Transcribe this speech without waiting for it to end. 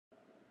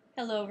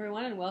Hello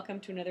everyone and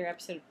welcome to another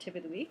episode of Tip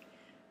of the Week.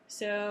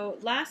 So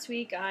last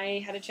week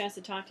I had a chance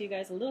to talk to you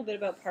guys a little bit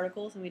about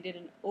particles and we did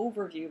an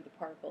overview of the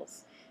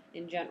particles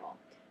in general.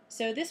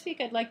 So this week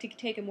I'd like to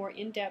take a more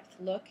in-depth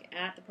look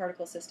at the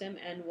particle system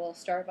and we'll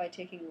start by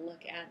taking a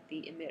look at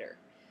the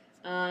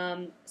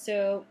emitter.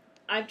 So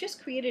I've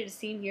just created a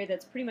scene here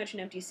that's pretty much an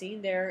empty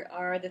scene. There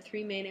are the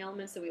three main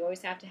elements that we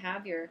always have to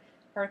have: your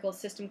particle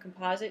system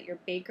composite, your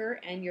baker,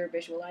 and your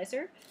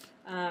visualizer,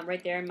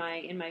 right there in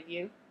my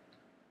view.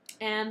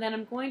 And then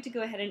I'm going to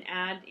go ahead and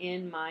add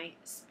in my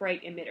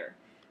Sprite Emitter.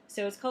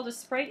 So it's called a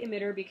Sprite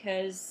Emitter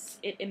because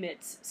it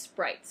emits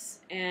sprites.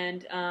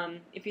 And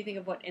if you think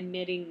of what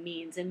emitting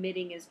means,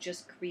 emitting is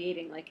just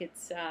creating, like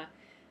it's,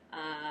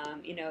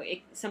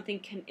 something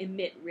can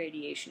emit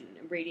radiation.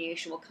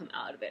 Radiation will come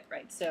out of it,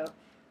 right? So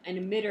an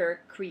emitter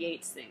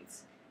creates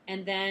things.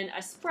 And then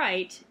a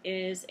sprite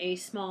is a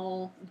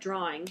small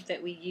drawing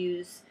that we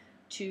use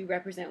to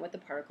represent what the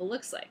particle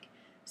looks like.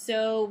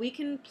 So we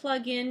can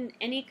plug in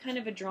any kind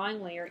of a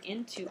drawing layer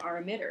into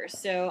our emitter.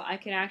 So I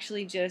can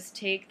actually just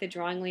take the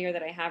drawing layer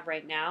that I have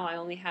right now. I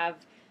only have,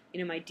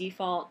 my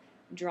default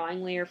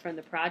drawing layer from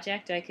the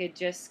project. I could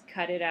just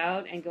cut it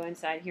out and go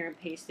inside here and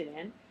paste it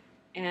in.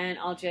 And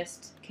I'll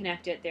just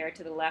connect it there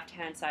to the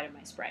left-hand side of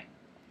my sprite.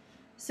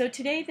 So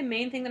today the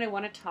main thing that I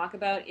want to talk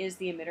about is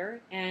the emitter.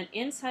 And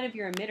inside of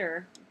your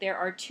emitter, there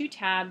are two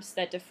tabs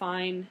that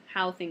define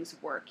how things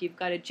work. You've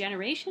got a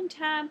generation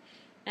tab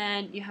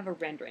and you have a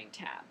rendering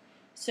tab.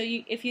 So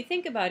if you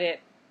think about it,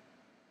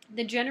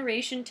 the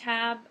generation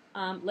tab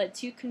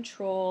lets you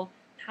control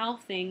how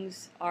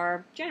things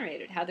are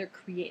generated, how they're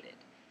created,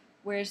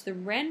 whereas the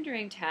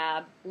rendering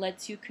tab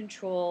lets you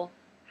control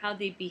how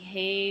they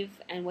behave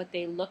and what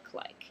they look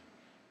like.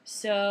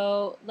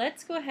 So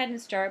let's go ahead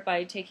and start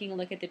by taking a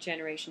look at the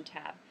generation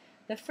tab.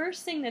 The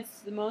first thing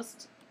that's the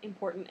most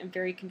important and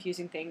very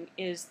confusing thing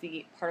is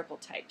the particle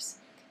types.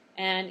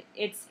 And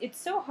it's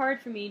so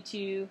hard for me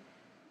to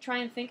try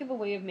and think of a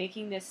way of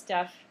making this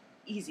stuff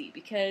easy,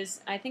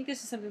 because I think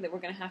this is something that we're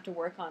going to have to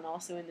work on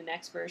also in the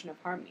next version of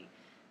Harmony,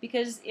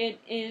 because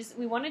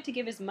we wanted to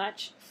give as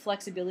much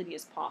flexibility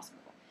as possible.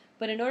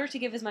 But in order to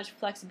give as much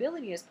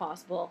flexibility as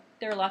possible,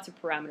 there are lots of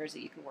parameters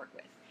that you can work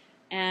with.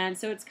 And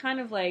so it's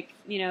kind of like,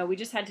 we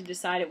just had to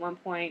decide at one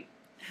point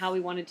how we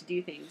wanted to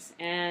do things,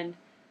 and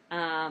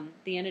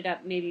they ended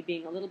up maybe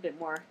being a little bit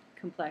more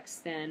complex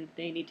than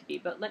they need to be.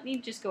 But let me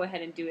just go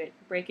ahead and do it,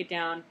 break it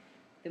down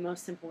the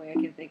most simple way I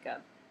can think of.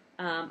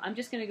 I'm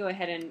just going to go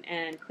ahead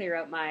and clear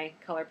out my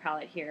color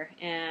palette here,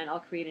 and I'll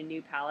create a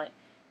new palette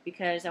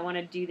because I want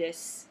to do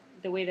this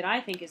the way that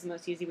I think is the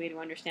most easy way to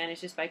understand, is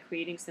just by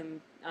creating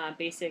some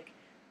basic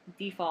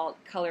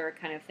default color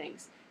kind of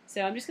things.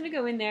 So I'm just going to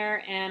go in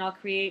there and I'll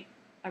create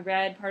a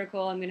red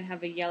particle, I'm going to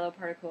have a yellow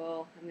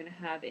particle, I'm going to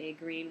have a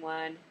green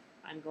one,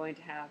 I'm going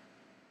to have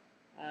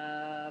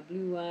a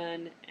blue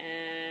one,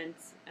 and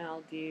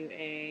I'll do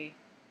a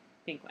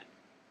pink one.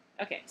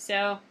 Okay,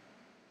 so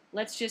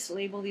let's just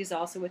label these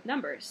also with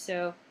numbers.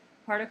 So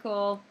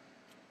particle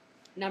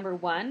number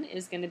 1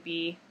 is going to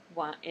be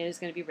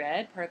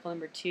red. Particle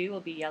number 2 will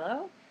be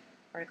yellow.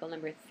 Particle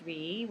number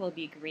 3 will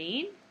be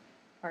green.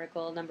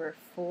 Particle number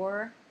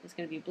 4 is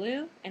going to be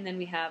blue. And then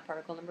we have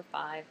particle number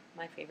 5,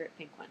 my favorite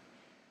pink one.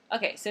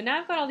 Okay, so now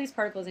I've got all these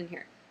particles in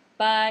here,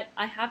 but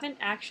I haven't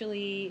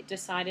actually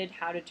decided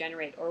how to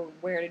generate or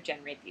where to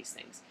generate these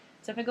things.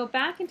 So if I go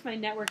back into my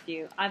network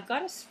view, I've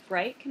got a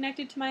sprite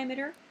connected to my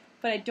emitter,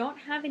 but I don't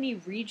have any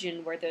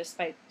region where those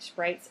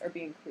sprites are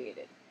being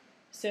created.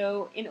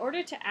 So in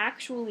order to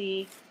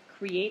actually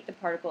create the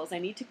particles, I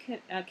need to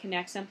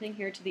connect something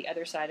here to the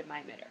other side of my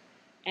emitter.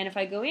 And if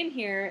I go in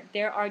here,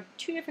 there are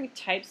two different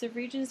types of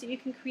regions that you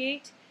can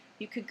create.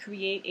 You could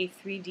create a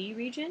 3D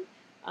region,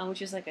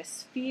 which is like a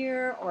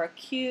sphere or a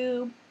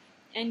cube,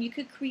 and you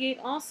could create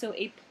also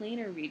a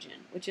planar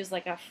region, which is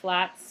like a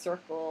flat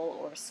circle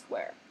or a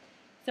square.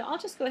 So I'll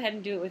just go ahead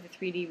and do it with a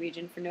 3D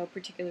region for no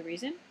particular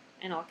reason,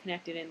 and I'll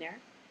connect it in there.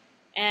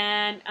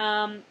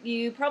 And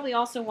you probably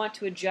also want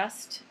to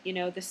adjust,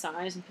 the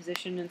size and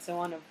position and so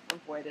on of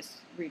where this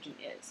region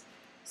is.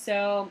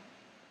 So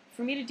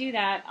for me to do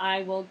that,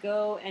 I will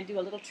go and do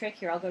a little trick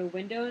here. I'll go to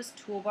Windows,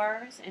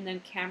 Toolbars, and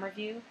then Camera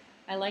View.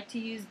 I like to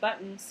use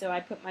buttons, so I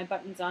put my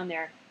buttons on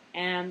there.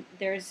 And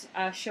there's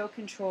Show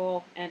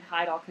Control and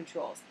Hide All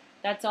Controls.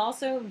 That's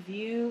also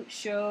View,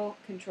 Show,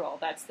 Control.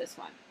 That's this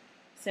one.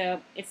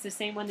 So it's the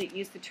same one that you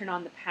use to turn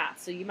on the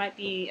path. So you might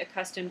be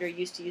accustomed or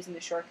used to using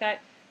the shortcut.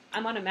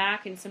 I'm on a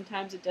Mac, and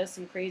sometimes it does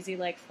some crazy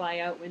like fly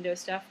out window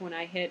stuff when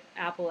I hit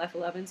Apple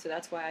F11, so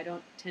that's why I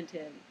don't tend to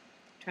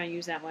try and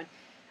use that one.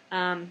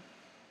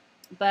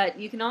 But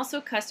you can also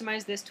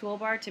customize this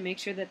toolbar to make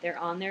sure that they're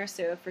on there,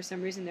 so if for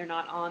some reason they're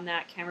not on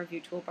that camera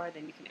view toolbar,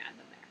 then you can add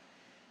them there.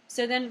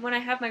 So then when I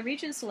have my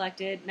region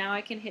selected, now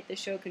I can hit the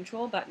Show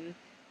Control button,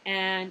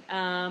 and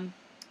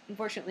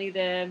unfortunately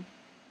the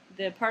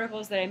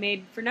particles that I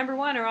made for number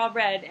 1 are all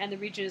red, and the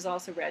region is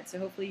also red, so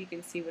hopefully you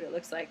can see what it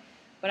looks like.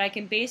 But I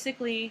can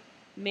basically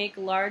make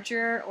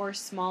larger or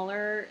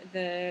smaller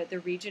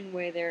the region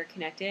where they're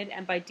connected,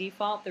 and by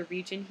default the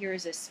region here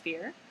is a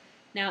sphere.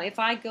 Now if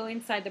I go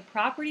inside the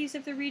properties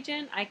of the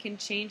region, I can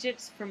change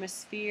it from a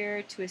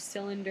sphere to a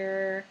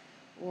cylinder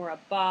or a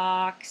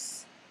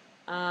box.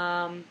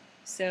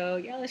 So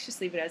yeah, let's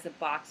just leave it as a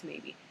box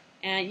maybe.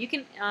 And you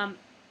can,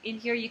 in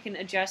here you can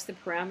adjust the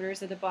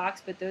parameters of the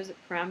box, but those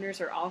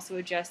parameters are also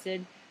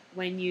adjusted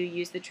when you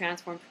use the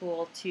transform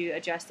tool to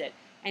adjust it.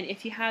 And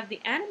if you have the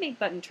animate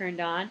button turned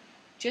on,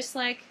 just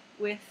like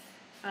with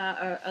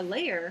a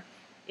layer,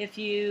 if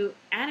you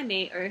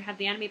animate or have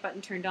the animate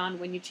button turned on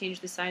when you change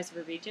the size of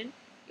a region,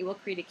 it will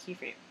create a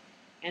keyframe.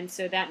 And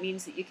so that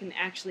means that you can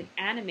actually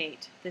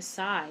animate the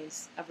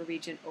size of a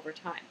region over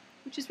time,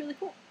 which is really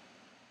cool.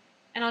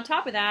 And on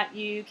top of that,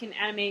 you can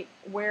animate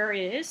where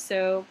it is.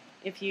 So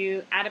if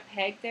you add a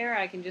peg there,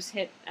 I can just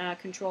hit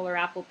Control or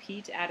Apple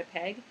P to add a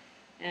peg.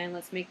 And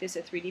let's make this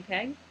a 3D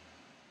peg.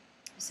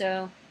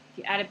 So if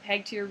you add a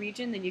peg to your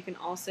region, then you can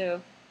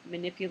also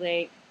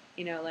manipulate,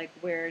 like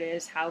where it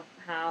is, how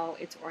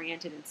it's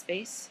oriented in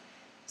space.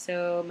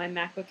 So my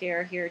MacBook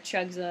Air here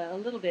chugs a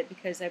little bit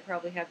because I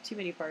probably have too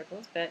many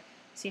particles, but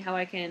see how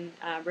I can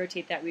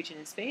rotate that region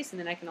in space, and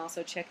then I can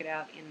also check it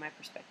out in my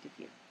perspective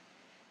view.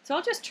 So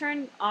I'll just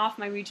turn off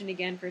my region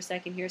again for a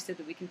second here so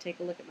that we can take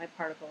a look at my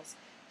particles.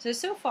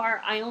 So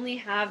far I only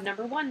have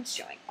number 1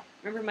 showing.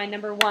 Remember, my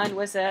number 1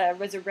 was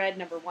a red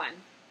number 1,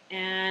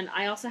 and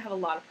I also have a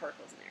lot of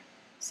particles in there.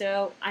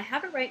 So I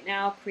have it right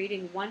now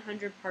creating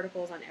 100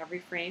 particles on every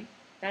frame.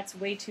 That's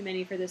way too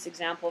many for this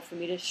example for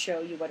me to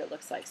show you what it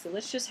looks like. So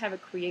let's just have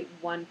it create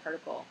 1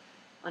 particle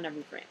on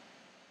every frame.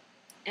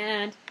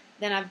 And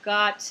then I've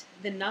got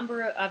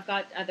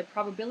the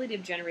probability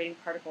of generating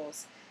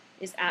particles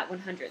is at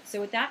 100. So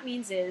what that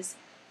means is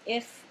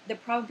if the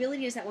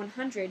probability is at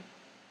 100,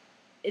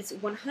 it's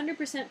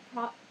 100%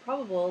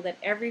 probable that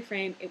every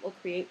frame it will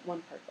create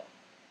 1 particle.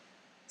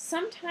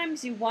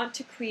 Sometimes you want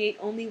to create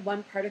only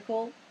 1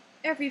 particle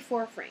every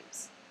 4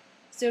 frames.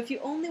 So if you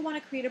only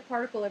want to create a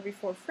particle every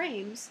 4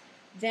 frames,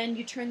 then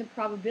you turn the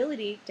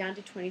probability down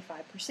to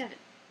 25%.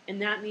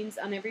 And that means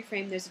on every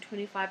frame there's a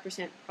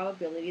 25%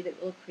 probability that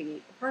it will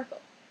create a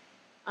particle.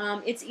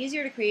 It's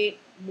easier to create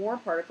more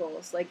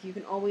particles, like you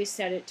can always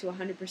set it to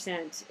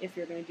 100% if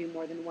you're going to do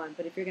more than 1.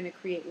 But if you're going to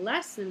create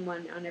less than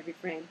 1 on every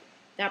frame,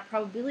 that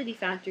probability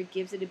factor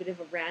gives it a bit of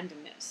a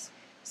randomness.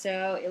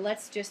 So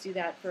let's just do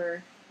that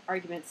for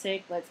argument's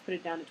sake. Let's put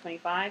it down to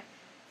 25.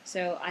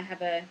 So I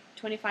have a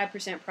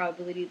 25%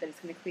 probability that it's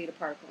going to create a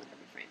particle in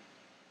every frame.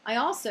 I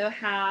also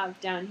have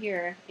down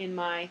here in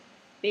my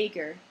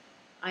Baker,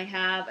 I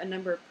have a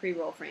number of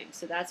pre-roll frames.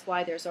 So that's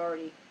why there's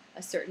already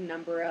a certain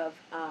number of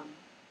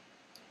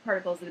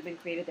particles that have been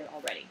created there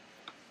already.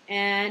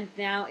 And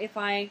now if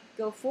I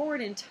go forward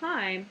in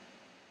time,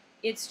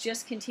 it's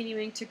just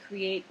continuing to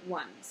create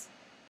 1s.